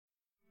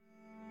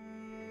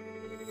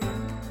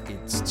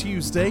It's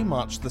Tuesday,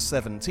 March the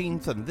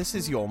 17th, and this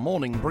is your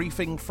morning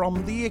briefing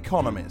from The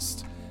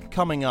Economist.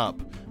 Coming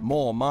up,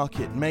 more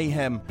market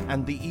mayhem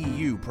and the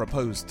EU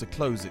proposed to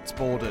close its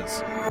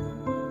borders.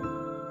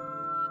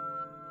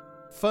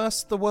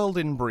 First, the world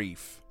in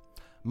brief.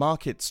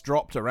 Markets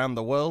dropped around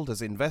the world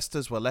as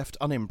investors were left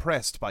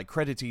unimpressed by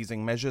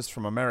credit-easing measures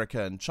from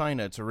America and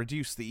China to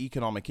reduce the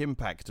economic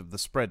impact of the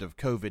spread of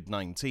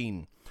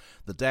COVID-19.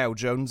 The Dow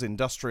Jones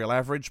Industrial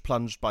Average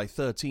plunged by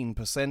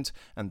 13%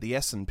 and the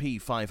S&P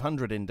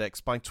 500 index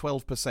by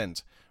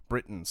 12%.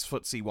 Britain's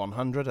FTSE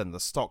 100 and the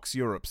Stoxx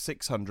Europe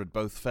 600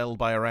 both fell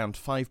by around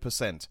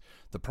 5%.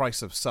 The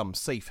price of some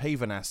safe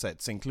haven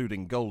assets,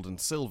 including gold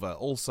and silver,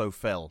 also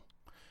fell.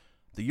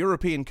 The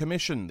European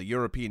Commission, the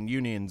European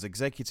Union's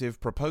executive,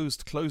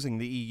 proposed closing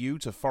the EU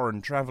to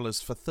foreign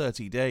travellers for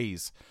 30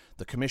 days.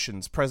 The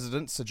Commission's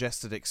president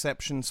suggested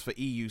exceptions for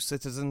EU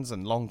citizens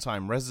and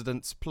long-time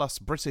residents, plus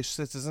British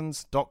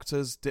citizens,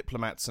 doctors,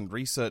 diplomats and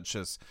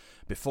researchers.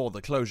 Before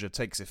the closure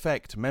takes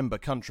effect, member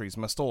countries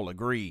must all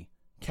agree.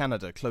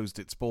 Canada closed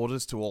its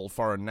borders to all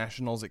foreign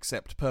nationals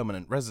except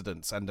permanent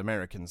residents and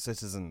American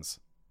citizens.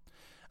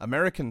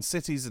 American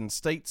cities and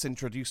states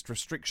introduced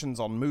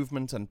restrictions on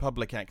movement and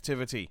public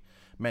activity.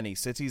 Many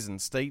cities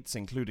and states,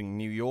 including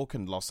New York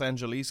and Los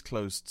Angeles,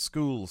 closed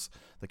schools.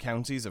 The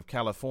counties of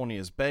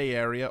California's Bay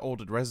Area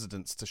ordered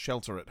residents to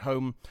shelter at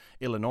home.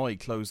 Illinois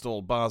closed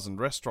all bars and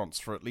restaurants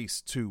for at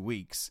least 2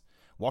 weeks.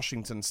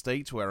 Washington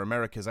state, where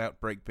America's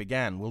outbreak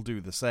began, will do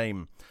the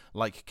same.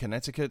 Like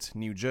Connecticut,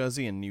 New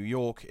Jersey and New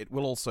York, it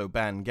will also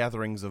ban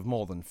gatherings of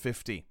more than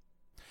 50.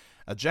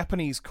 A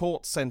Japanese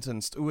court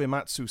sentenced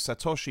Uematsu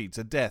Satoshi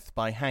to death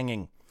by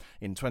hanging.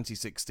 In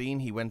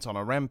 2016, he went on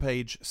a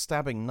rampage,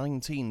 stabbing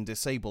 19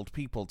 disabled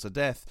people to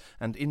death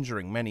and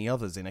injuring many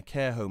others in a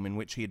care home in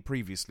which he had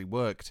previously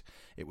worked.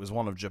 It was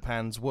one of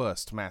Japan's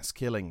worst mass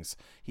killings.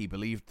 He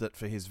believed that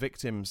for his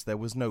victims there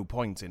was no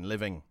point in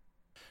living.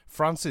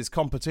 France's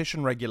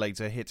competition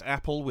regulator hit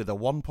Apple with a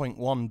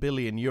 €1.1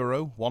 billion,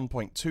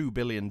 $1.2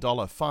 billion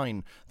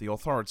fine, the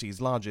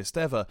authority's largest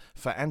ever,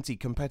 for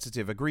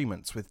anti-competitive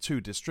agreements with 2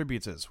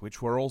 distributors,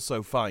 which were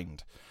also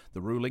fined.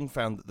 The ruling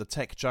found that the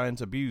tech giant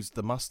abused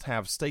the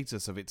must-have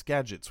status of its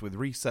gadgets with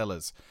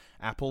resellers.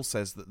 Apple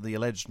says that the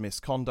alleged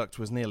misconduct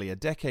was nearly a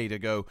decade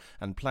ago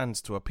and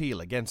plans to appeal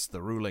against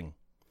the ruling.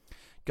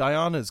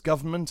 Guyana's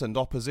government and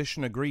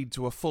opposition agreed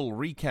to a full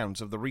recount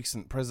of the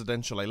recent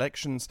presidential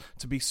elections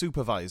to be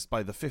supervised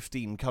by the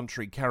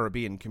 15-country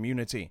Caribbean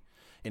community.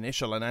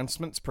 Initial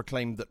announcements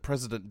proclaimed that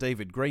President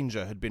David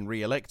Granger had been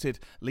re-elected,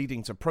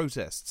 leading to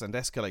protests and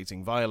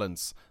escalating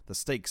violence. The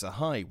stakes are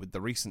high with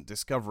the recent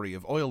discovery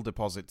of oil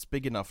deposits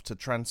big enough to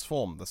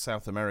transform the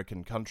South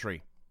American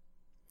country.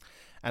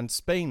 And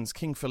Spain's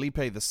King Felipe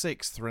VI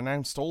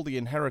renounced all the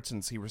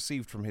inheritance he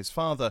received from his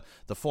father,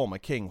 the former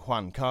king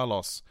Juan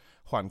Carlos.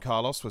 Juan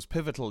Carlos was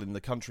pivotal in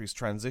the country's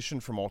transition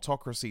from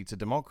autocracy to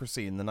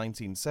democracy in the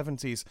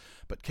 1970s,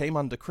 but came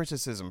under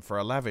criticism for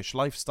a lavish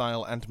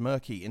lifestyle and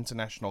murky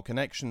international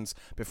connections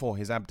before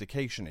his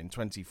abdication in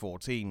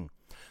 2014.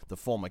 The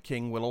former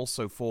king will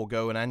also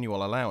forego an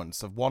annual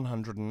allowance of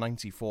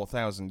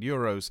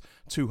 €194,000,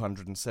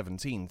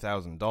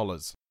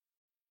 $217,000.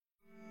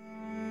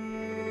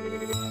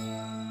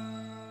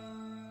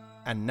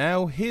 And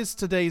now, here's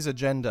today's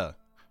agenda.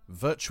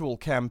 Virtual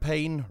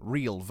campaign,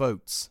 real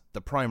votes.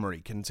 The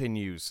primary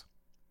continues.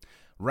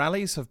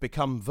 Rallies have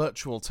become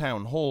virtual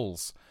town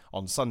halls.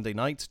 On Sunday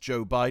night,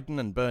 Joe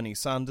Biden and Bernie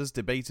Sanders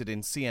debated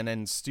in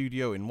CNN's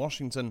studio in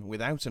Washington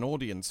without an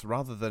audience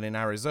rather than in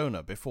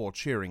Arizona before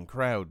cheering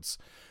crowds.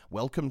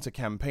 Welcome to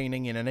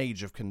campaigning in an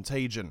age of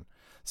contagion.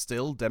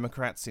 Still,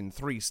 Democrats in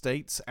 3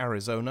 states,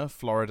 Arizona,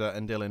 Florida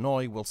and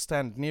Illinois, will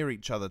stand near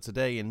each other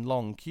today in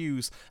long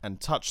queues and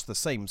touch the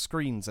same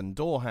screens and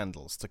door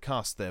handles to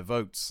cast their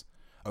votes.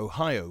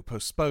 Ohio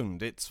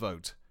postponed its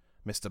vote.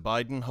 Mr.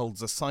 Biden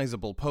holds a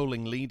sizable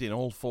polling lead in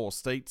all 4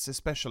 states,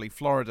 especially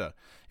Florida.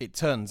 It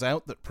turns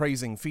out that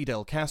praising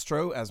Fidel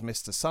Castro, as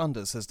Mr.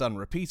 Sanders has done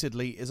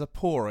repeatedly, is a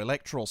poor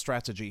electoral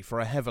strategy for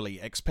a heavily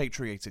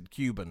expatriated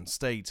Cuban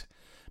state.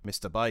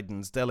 Mr.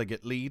 Biden's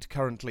delegate lead,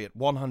 currently at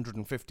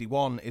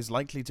 151, is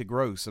likely to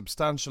grow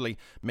substantially,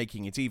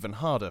 making it even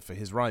harder for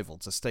his rival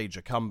to stage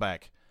a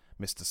comeback.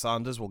 Mr.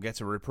 Sanders will get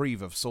a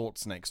reprieve of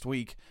sorts next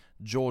week.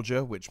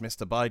 Georgia, which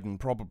Mr. Biden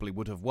probably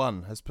would have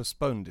won, has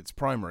postponed its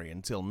primary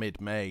until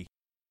mid-May.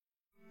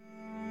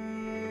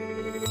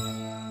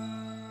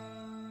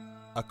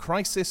 A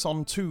crisis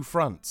on 2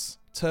 fronts: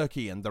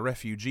 Turkey and the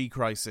refugee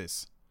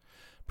crisis.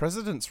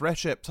 Presidents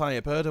Recep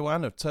Tayyip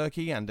Erdogan of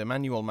Turkey and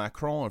Emmanuel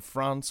Macron of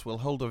France will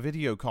hold a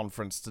video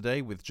conference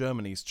today with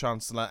Germany's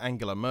Chancellor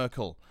Angela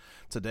Merkel.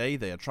 Today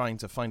they are trying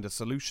to find a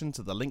solution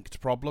to the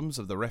linked problems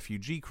of the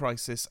refugee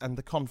crisis and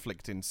the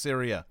conflict in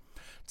Syria.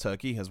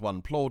 Turkey has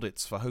won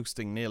plaudits for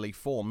hosting nearly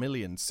 4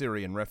 million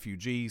Syrian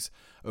refugees.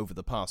 Over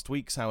the past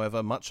weeks,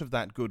 however, much of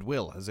that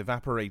goodwill has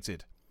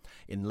evaporated.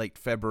 In late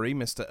February,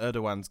 Mr.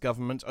 Erdogan's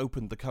government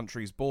opened the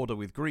country's border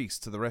with Greece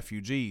to the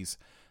refugees.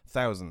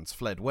 Thousands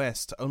fled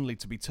west, only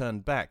to be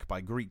turned back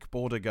by Greek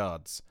border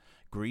guards.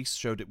 Greece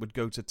showed it would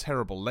go to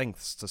terrible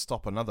lengths to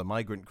stop another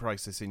migrant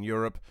crisis in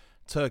Europe.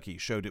 Turkey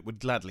showed it would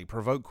gladly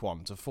provoke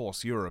one to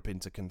force Europe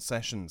into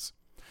concessions.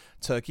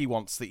 Turkey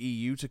wants the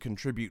EU to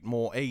contribute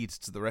more aid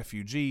to the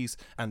refugees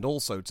and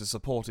also to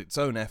support its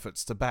own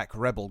efforts to back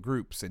rebel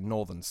groups in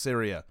northern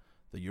Syria.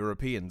 The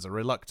Europeans are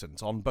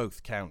reluctant on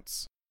both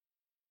counts.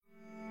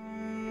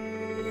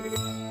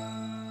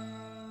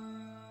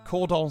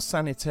 Cordon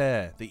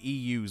sanitaire, the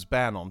EU's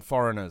ban on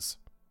foreigners.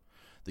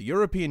 The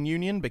European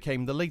Union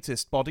became the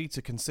latest body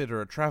to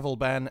consider a travel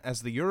ban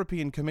as the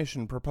European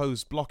Commission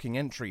proposed blocking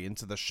entry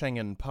into the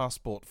Schengen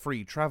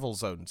passport-free travel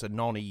zone to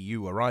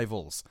non-EU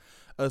arrivals.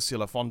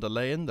 Ursula von der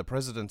Leyen, the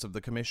president of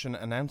the Commission,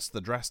 announced the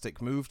drastic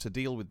move to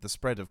deal with the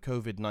spread of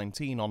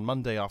COVID-19 on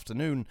Monday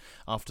afternoon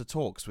after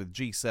talks with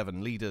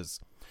G7 leaders.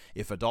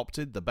 If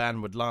adopted, the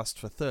ban would last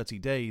for 30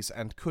 days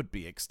and could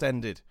be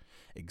extended.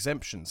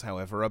 Exemptions,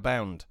 however,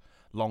 abound.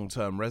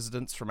 Long-term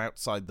residents from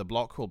outside the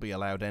bloc will be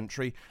allowed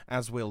entry,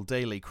 as will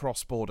daily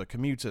cross-border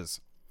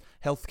commuters.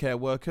 Healthcare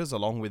workers,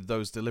 along with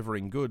those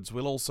delivering goods,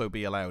 will also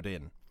be allowed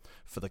in.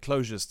 For the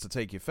closures to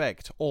take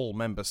effect, all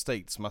member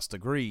states must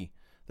agree.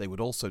 They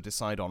would also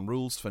decide on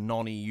rules for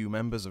non-EU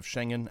members of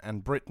Schengen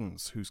and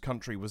Britons, whose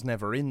country was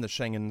never in the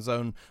Schengen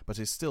zone but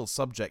is still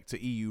subject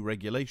to EU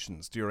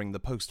regulations during the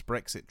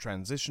post-Brexit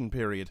transition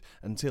period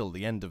until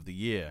the end of the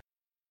year.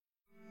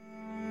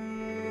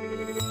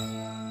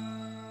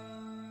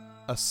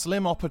 A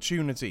slim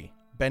opportunity.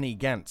 Benny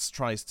Gantz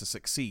tries to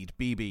succeed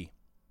Bibi.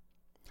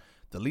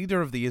 The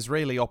leader of the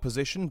Israeli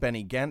opposition,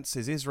 Benny Gantz,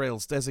 is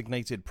Israel's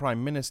designated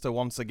prime minister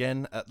once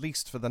again, at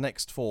least for the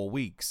next 4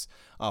 weeks.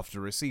 After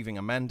receiving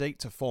a mandate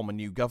to form a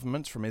new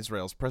government from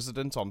Israel's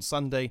president on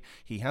Sunday,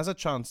 he has a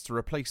chance to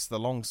replace the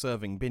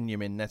long-serving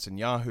Benjamin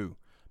Netanyahu.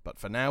 But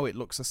for now, it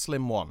looks a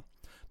slim one.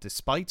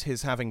 Despite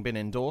his having been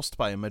endorsed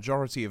by a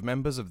majority of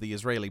members of the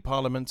Israeli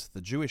parliament,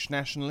 the Jewish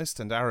nationalist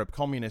and Arab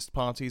communist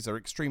parties are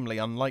extremely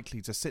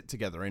unlikely to sit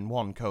together in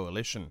one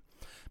coalition.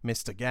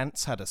 Mr.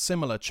 Gantz had a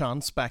similar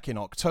chance back in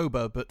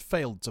October but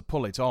failed to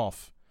pull it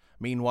off.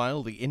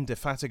 Meanwhile, the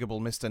indefatigable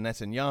Mr.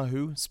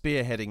 Netanyahu,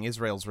 spearheading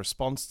Israel's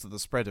response to the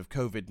spread of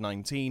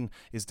COVID-19,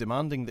 is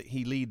demanding that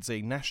he leads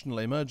a national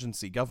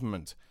emergency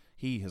government.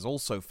 He has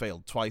also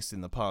failed twice in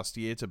the past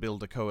year to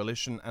build a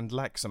coalition and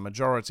lacks a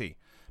majority.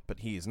 But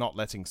he is not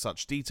letting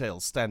such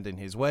details stand in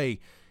his way.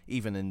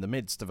 Even in the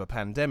midst of a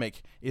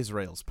pandemic,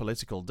 Israel's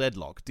political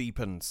deadlock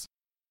deepens.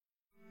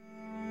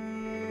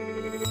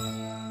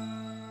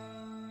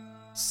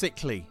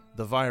 Sickly,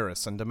 the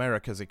virus and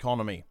America's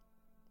economy.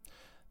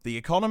 The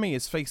economy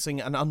is facing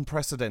an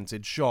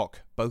unprecedented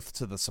shock, both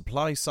to the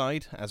supply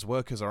side, as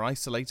workers are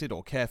isolated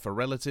or care for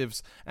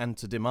relatives, and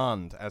to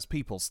demand, as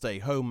people stay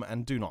home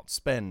and do not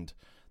spend.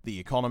 The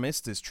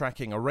Economist is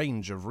tracking a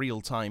range of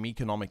real-time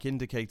economic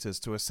indicators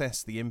to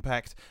assess the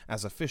impact,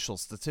 as official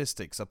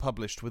statistics are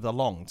published with a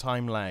long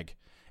time lag.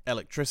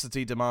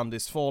 Electricity demand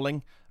is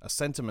falling, a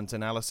sentiment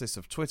analysis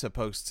of Twitter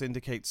posts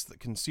indicates that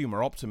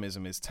consumer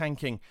optimism is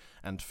tanking,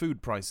 and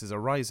food prices are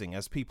rising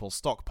as people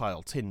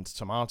stockpile tinned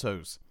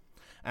tomatoes.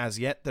 As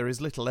yet, there is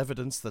little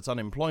evidence that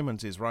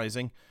unemployment is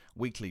rising.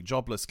 Weekly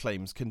jobless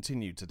claims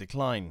continue to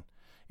decline.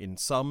 In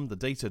some, the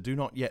data do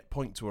not yet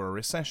point to a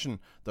recession,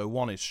 though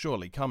one is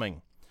surely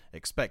coming.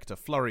 Expect a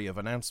flurry of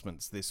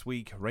announcements this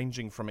week,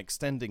 ranging from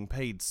extending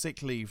paid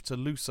sick leave to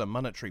looser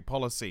monetary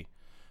policy.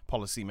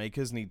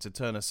 Policymakers need to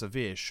turn a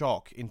severe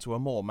shock into a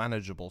more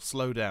manageable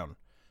slowdown.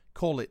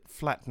 Call it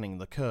flattening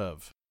the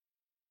curve.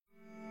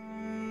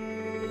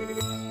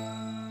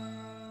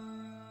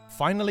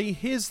 Finally,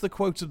 here's the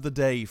quote of the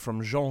day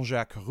from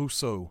Jean-Jacques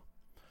Rousseau.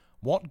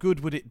 What good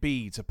would it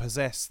be to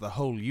possess the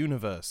whole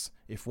universe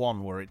if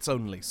one were its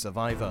only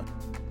survivor?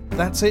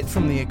 That's it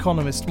from the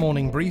Economist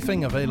Morning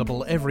Briefing,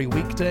 available every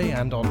weekday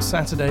and on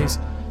Saturdays.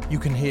 You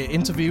can hear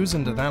interviews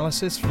and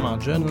analysis from our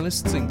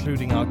journalists,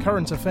 including our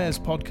current affairs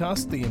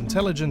podcast, The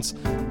Intelligence,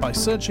 by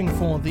searching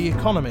for The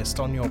Economist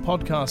on your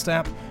podcast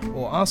app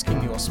or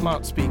asking your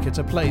smart speaker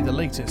to play the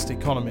latest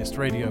Economist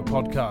radio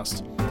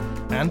podcast.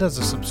 And as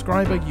a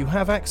subscriber, you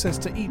have access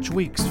to each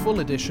week's full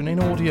edition in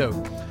audio.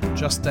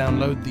 Just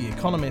download the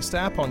Economist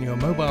app on your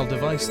mobile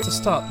device to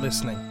start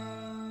listening.